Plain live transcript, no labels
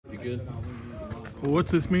good. Well,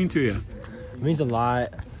 what's this mean to you? It means a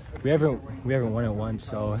lot. We haven't won it once,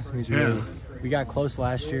 so it means we got close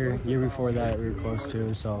last year. Year before that, we were close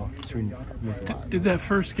too, so it means a lot. Did that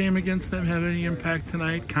first game against them have any impact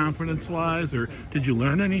tonight, confidence-wise, or did you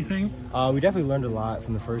learn anything? We definitely learned a lot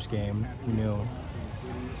from the first game. We knew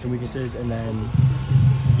some weaknesses, and then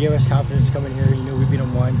gave us confidence coming here. You knew we beat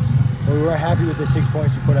them once, but we weren't happy with the 6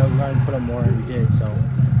 points we put up. We wanted to put up more, and we did, so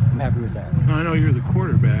I'm happy with that. Now, I know you're the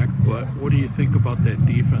quarterback, but what do you think about that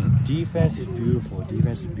defense? Defense is beautiful.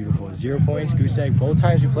 Defense is beautiful. 0 points, goose egg. Both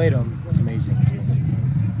times we played them, it's amazing. It's amazing.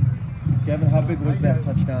 Gavin, how big was that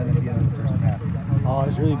touchdown at the end of the first half? Oh, it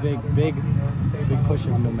was really big push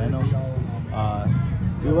of momentum.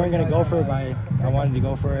 We weren't going to go for it, but I wanted to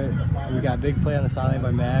go for it. We got a big play on the sideline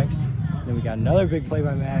by Max. Then we got another big play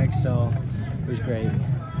by Max, so it was great.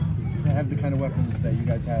 To have the kind of weapons that you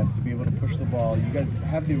guys have, to be able to push the ball, you guys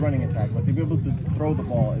have the running attack, but to be able to throw the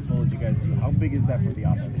ball as well as you guys do, how big is that for the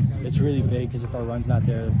offense? It's really big because if our run's not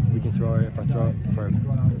there, we can throw it. If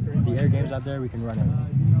the air game's not there, we can run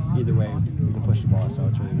it. Either way, we can push the ball, so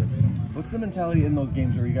it's really good. What's the mentality in those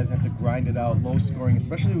games where you guys have to grind it out, low scoring,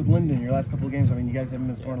 especially with Linden, your last couple of games? I mean, you guys haven't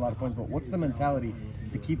been scoring a lot of points, but what's the mentality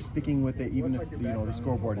to keep sticking with it even if, you know, the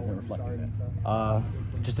scoreboard isn't reflecting it?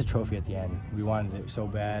 Just a trophy at the end. We wanted it so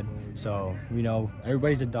bad. So, you know,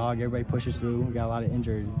 everybody's a dog. Everybody pushes through. We got a lot of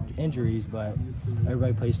injuries, but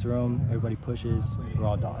everybody plays through them. Everybody pushes. We're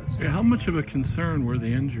all dogs. Yeah, how much of a concern were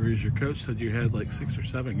the injuries? Your coach said you had like 6 or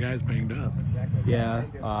 7 guys banged up. Yeah.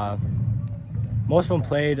 Most of them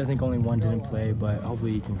played. I think only one didn't play, but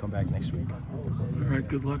hopefully he can come back next week. All right,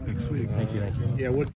 good luck next week. Thank you. Yeah, what